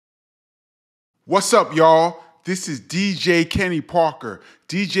What's up, y'all? This is DJ Kenny Parker,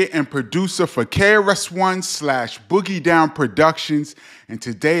 DJ and producer for KRS-One / Boogie Down Productions, and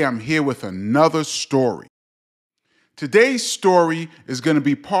today I'm here with another story. Today's story is going to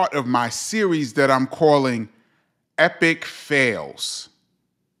be part of my series that I'm calling Epic Fails.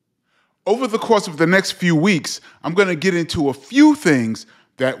 Over the course of the next few weeks, I'm going to get into a few things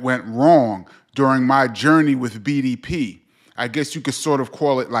that went wrong during my journey with BDP. I guess you could sort of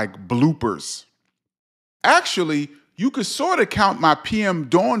call it like bloopers. Actually, you could sort of count my PM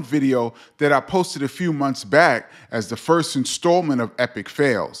Dawn video that I posted a few months back as the first installment of Epic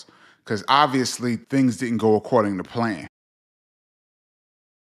Fails, because obviously things didn't go according to plan.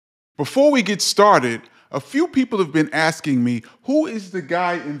 Before we get started, a few people have been asking me, who is the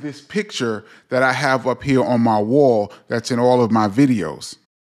guy in this picture that I have up here on my wall that's in all of my videos?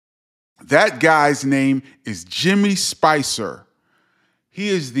 That guy's name is Jimmy Spicer. He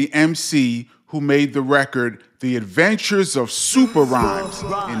is the MC who made the record The Adventures of Super Rhymes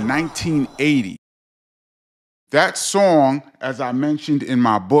in 1980. That song, as I mentioned in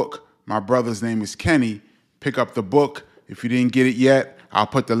my book, my brother's name is Kenny. Pick up the book. If you didn't get it yet, I'll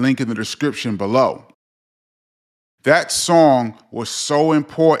put the link in the description below. That song was so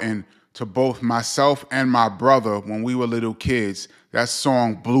important to both myself and my brother when we were little kids. That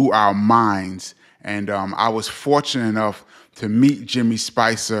song blew our minds, and I was fortunate enough to meet Jimmy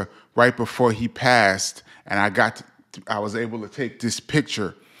Spicer right before he passed, and I was able to take this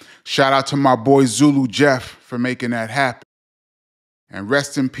picture. Shout out to my boy Zulu Jeff for making that happen. And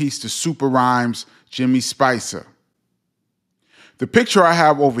rest in peace to Super Rhymes, Jimmy Spicer. The picture I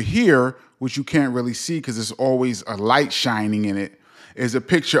have over here, which you can't really see because there's always a light shining in it, is a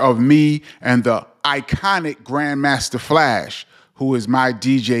picture of me and the iconic Grandmaster Flash, who is my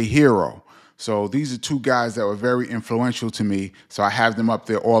DJ hero. So these are two guys that were very influential to me, so I have them up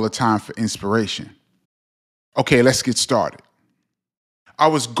there all the time for inspiration. Okay, let's get started. I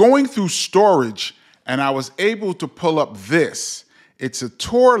was going through storage and I was able to pull up this. It's a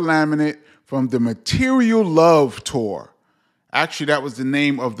tour laminate from the Material Love Tour. Actually, that was the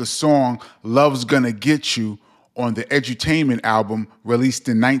name of the song Love's Gonna Get You on the Edutainment album released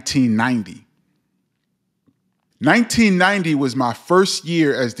in 1990. 1990 was my first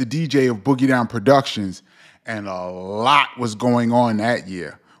year as the DJ of Boogie Down Productions, and a lot was going on that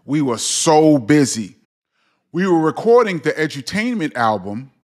year. We were so busy. We were recording the Edutainment album,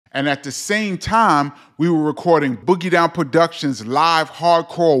 and at the same time, we were recording Boogie Down Productions' live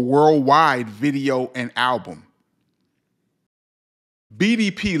hardcore worldwide video and album.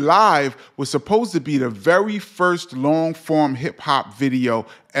 BDP Live was supposed to be the very first long-form hip-hop video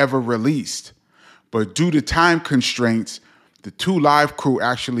ever released. But due to time constraints, the 2 Live crew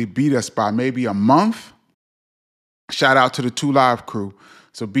actually beat us by maybe a month. Shout out to the 2 Live crew.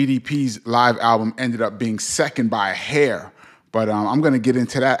 So BDP's live album ended up being second by a hair. But I'm going to get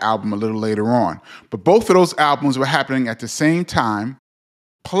into that album a little later on. But both of those albums were happening at the same time.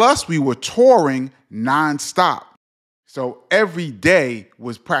 Plus, we were touring nonstop. So every day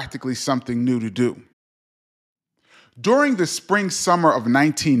was practically something new to do. During the spring-summer of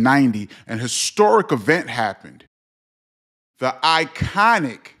 1990, an historic event happened. The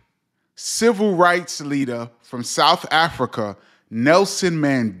iconic civil rights leader from South Africa, Nelson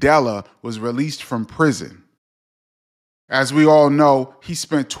Mandela, was released from prison. As we all know, he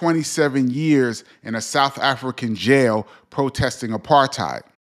spent 27 years in a South African jail protesting apartheid.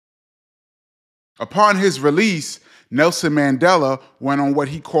 Upon his release, Nelson Mandela went on what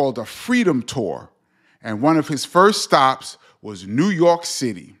he called a freedom tour. And one of his first stops was New York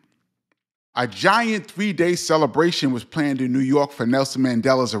City. A giant 3-day celebration was planned in New York for Nelson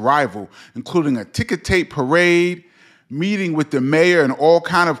Mandela's arrival, including a ticker tape parade, meeting with the mayor and all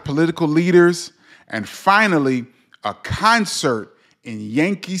kinds of political leaders, and finally, a concert in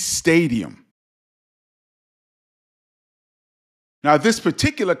Yankee Stadium. Now, this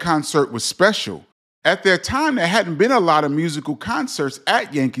particular concert was special. At that time, there hadn't been a lot of musical concerts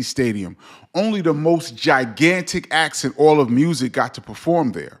at Yankee Stadium. Only the most gigantic acts in all of music got to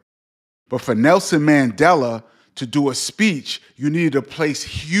perform there. But for Nelson Mandela to do a speech, you needed a place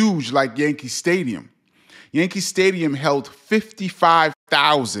huge like Yankee Stadium. Yankee Stadium held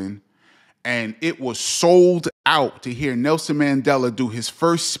 55,000, and it was sold out to hear Nelson Mandela do his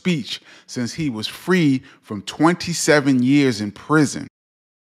first speech since he was free from 27 years in prison.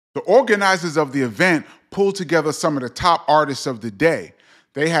 The organizers of the event pulled together some of the top artists of the day.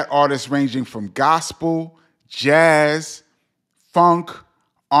 They had artists ranging from gospel, jazz, funk,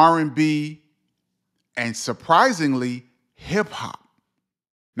 R&B, and surprisingly, hip-hop.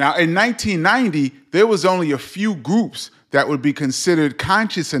 Now, in 1990, there was only a few groups that would be considered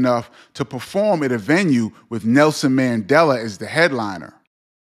conscious enough to perform at a venue with Nelson Mandela as the headliner.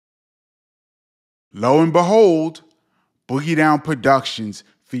 Lo and behold, Boogie Down Productions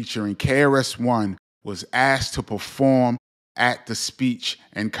featuring KRS-One was asked to perform at the speech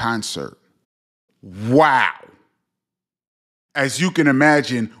and concert. Wow. As you can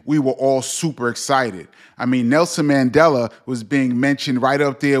imagine, we were all super excited. I mean, Nelson Mandela was being mentioned right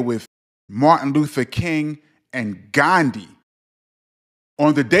up there with Martin Luther King and Gandhi.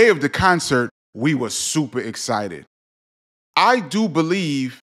 On the day of the concert, we were super excited. I do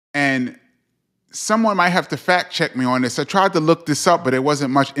believe, and someone might have to fact check me on this. I tried to look this up, but there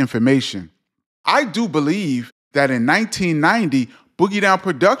wasn't much information. I do believe that in 1990, Boogie Down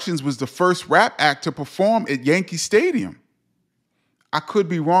Productions was the first rap act to perform at Yankee Stadium. I could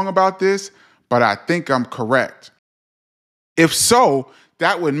be wrong about this, but I think I'm correct. If so,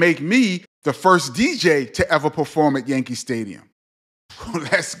 that would make me the first DJ to ever perform at Yankee Stadium.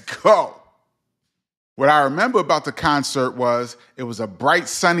 Let's go. What I remember about the concert was it was a bright,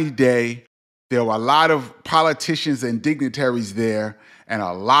 sunny day. There were a lot of politicians and dignitaries there and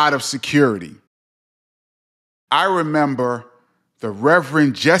a lot of security. I remember the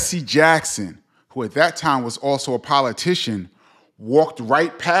Reverend Jesse Jackson, who at that time was also a politician, walked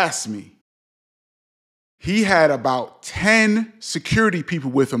right past me. He had about 10 security people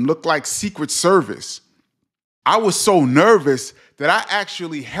with him, looked like Secret Service. I was so nervous that I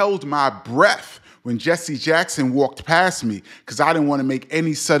actually held my breath when Jesse Jackson walked past me because I didn't want to make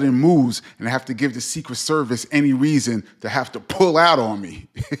any sudden moves and have to give the Secret Service any reason to have to pull out on me.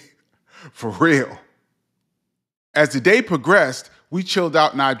 For real. As the day progressed, we chilled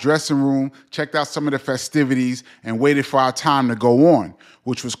out in our dressing room, checked out some of the festivities, and waited for our time to go on,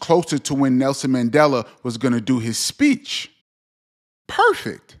 which was closer to when Nelson Mandela was going to do his speech.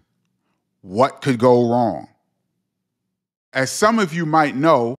 Perfect. What could go wrong? As some of you might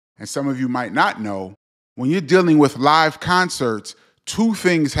know, and some of you might not know, when you're dealing with live concerts, two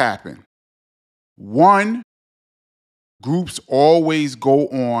things happen. One, groups always go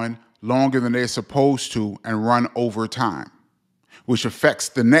on longer than they're supposed to and run over time, which affects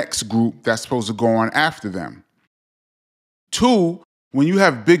the next group that's supposed to go on after them. Two, when you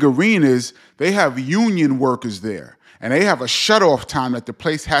have big arenas, they have union workers there, and they have a shut-off time that the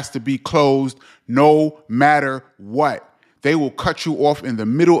place has to be closed no matter what. They will cut you off in the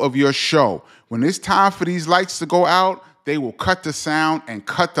middle of your show. When it's time for these lights to go out, they will cut the sound and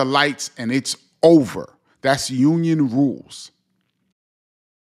cut the lights, and it's over. That's union rules.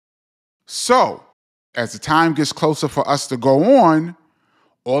 So, as the time gets closer for us to go on,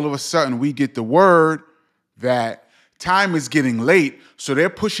 all of a sudden we get the word that time is getting late, so they're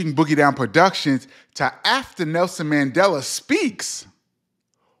pushing Boogie Down Productions to after Nelson Mandela speaks.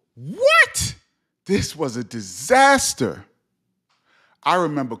 What? This was a disaster. I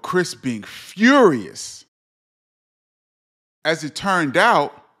remember Chris being furious. As it turned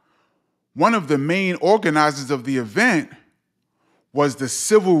out, one of the main organizers of the event was the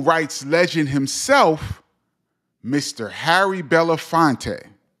civil rights legend himself, Mr. Harry Belafonte.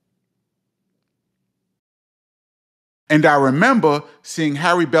 And I remember seeing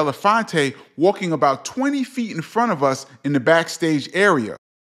Harry Belafonte walking about 20 feet in front of us in the backstage area.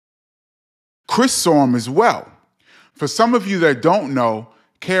 Chris saw him as well. For some of you that don't know,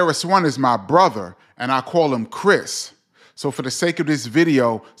 KRS-One is my brother, and I call him Chris. So for the sake of this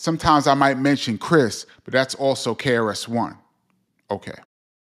video, sometimes I might mention Chris, but that's also KRS-One. Okay.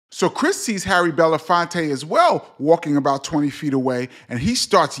 So Chris sees Harry Belafonte as well, walking about 20 feet away, and he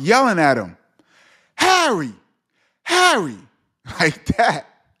starts yelling at him, "Harry, Harry," like that.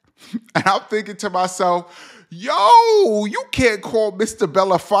 And I'm thinking to myself, yo, you can't call Mr.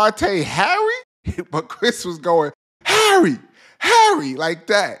 Belafonte Harry? But Chris was going, "Harry, Harry," like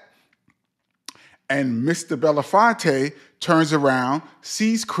that. And Mr. Belafonte turns around,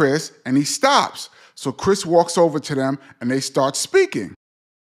 sees Chris, and he stops. So Chris walks over to them, and they start speaking.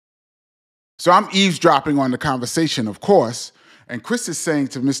 So I'm eavesdropping on the conversation, of course, and Chris is saying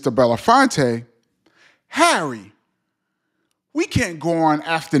to Mr. Belafonte, "Harry, we can't go on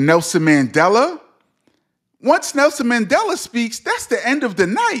after Nelson Mandela. Once Nelson Mandela speaks, that's the end of the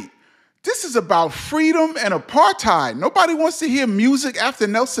night. This is about freedom and apartheid. Nobody wants to hear music after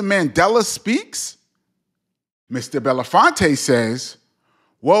Nelson Mandela speaks." Mr. Belafonte says,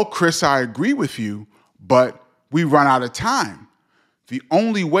 "Well, Chris, I agree with you, but we run out of time. The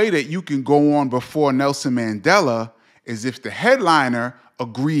only way that you can go on before Nelson Mandela is if the headliner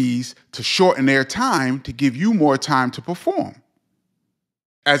agrees to shorten their time to give you more time to perform."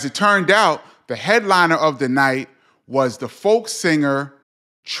 As it turned out, the headliner of the night was the folk singer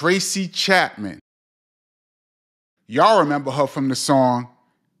Tracy Chapman. Y'all remember her from the song,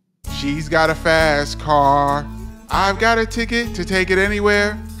 "She's got a fast car, I've got a ticket to take it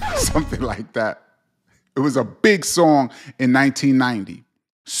anywhere." Something like that. It was a big song in 1990.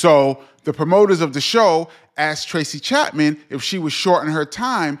 So the promoters of the show asked Tracy Chapman if she would shorten her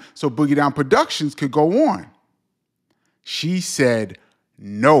time so Boogie Down Productions could go on. She said,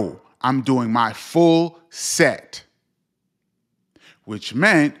 "No, I'm doing my full set." Which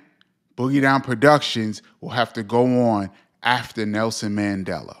meant Boogie Down Productions will have to go on after Nelson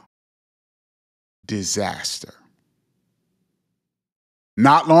Mandela. Disaster.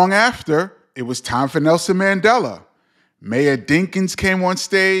 Not long after, it was time for Nelson Mandela. Mayor Dinkins came on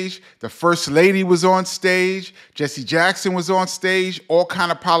stage, the First Lady was on stage, Jesse Jackson was on stage, all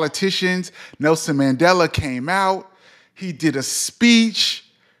kind of politicians. Nelson Mandela came out, he did a speech,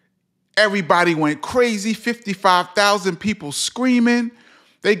 everybody went crazy, 55,000 people screaming.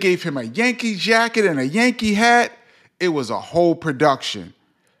 They gave him a Yankee jacket and a Yankee hat. It was a whole production,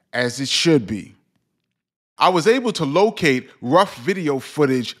 as it should be. I was able to locate rough video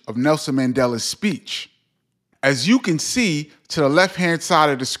footage of Nelson Mandela's speech. As you can see to the left-hand side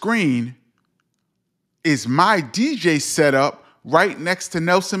of the screen is my DJ setup right next to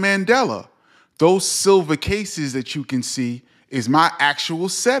Nelson Mandela. Those silver cases that you can see is my actual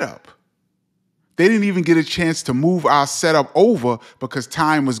setup. They didn't even get a chance to move our setup over because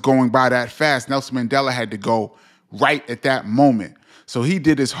time was going by that fast. Nelson Mandela had to go right at that moment. So he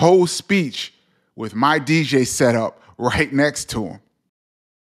did his whole speech with my DJ setup right next to him.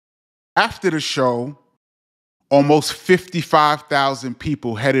 After the show, almost 55,000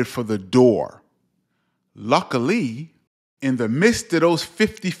 people headed for the door. Luckily, in the midst of those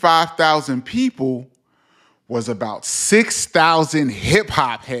 55,000 people was about 6,000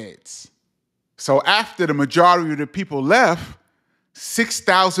 hip-hop heads. So after the majority of the people left,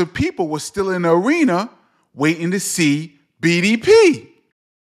 6,000 people were still in the arena waiting to see BDP.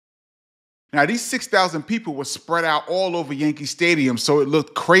 Now, these 6,000 people were spread out all over Yankee Stadium, so it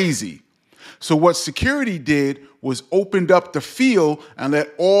looked crazy. So what security did was opened up the field and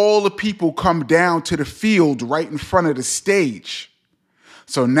let all the people come down to the field right in front of the stage.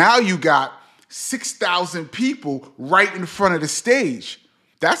 So now you got 6,000 people right in front of the stage.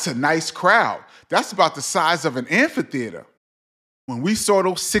 That's a nice crowd. That's about the size of an amphitheater. When we saw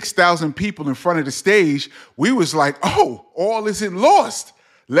those 6,000 people in front of the stage, we was like, oh, all isn't lost.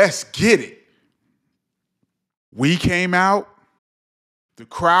 Let's get it. We came out, the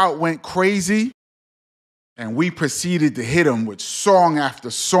crowd went crazy, and we proceeded to hit them with song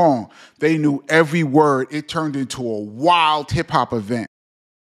after song. They knew every word. It turned into a wild hip-hop event.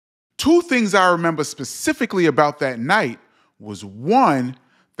 Two things I remember specifically about that night was, one,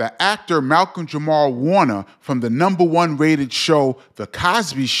 the actor Malcolm Jamal Warner from the #1 rated show, The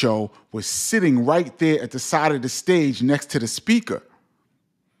Cosby Show, was sitting right there at the side of the stage next to the speaker.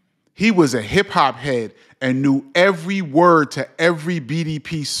 He was a hip-hop head and knew every word to every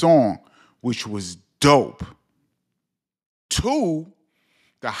BDP song, which was dope. Two,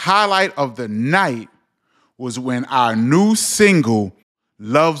 the highlight of the night was when our new single,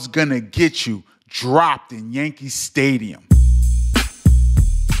 Love's Gonna Get You, dropped in Yankee Stadium.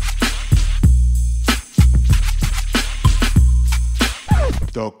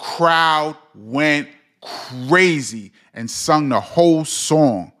 The crowd went crazy and sung the whole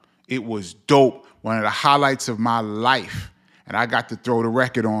song. It was dope, one of the highlights of my life. And I got to throw the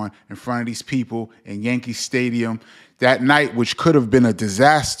record on in front of these people in Yankee Stadium that night, which could have been a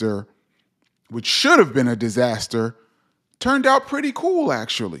disaster, which should have been a disaster, turned out pretty cool,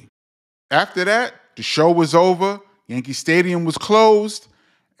 actually. After that, the show was over, Yankee Stadium was closed,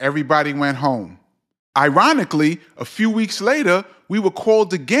 everybody went home. Ironically, a few weeks later, we were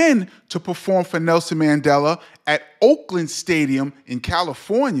called again to perform for Nelson Mandela at Oakland Stadium in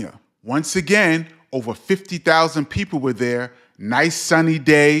California. Once again, over 50,000 people were there, nice sunny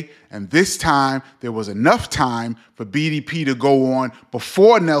day, and this time there was enough time for BDP to go on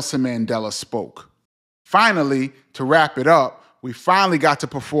before Nelson Mandela spoke. Finally, to wrap it up, we finally got to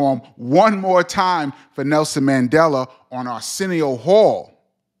perform one more time for Nelson Mandela on Arsenio Hall.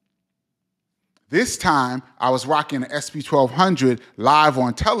 This time, I was rocking an SP1200 live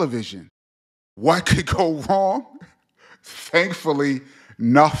on television. What could go wrong? Thankfully,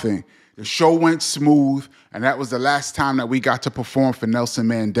 nothing. The show went smooth, and that was the last time that we got to perform for Nelson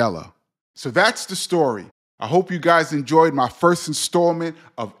Mandela. So that's the story. I hope you guys enjoyed my first installment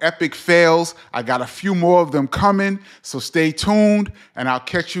of Epic Fails. I got a few more of them coming, so stay tuned, and I'll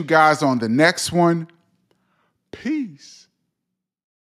catch you guys on the next one. Peace.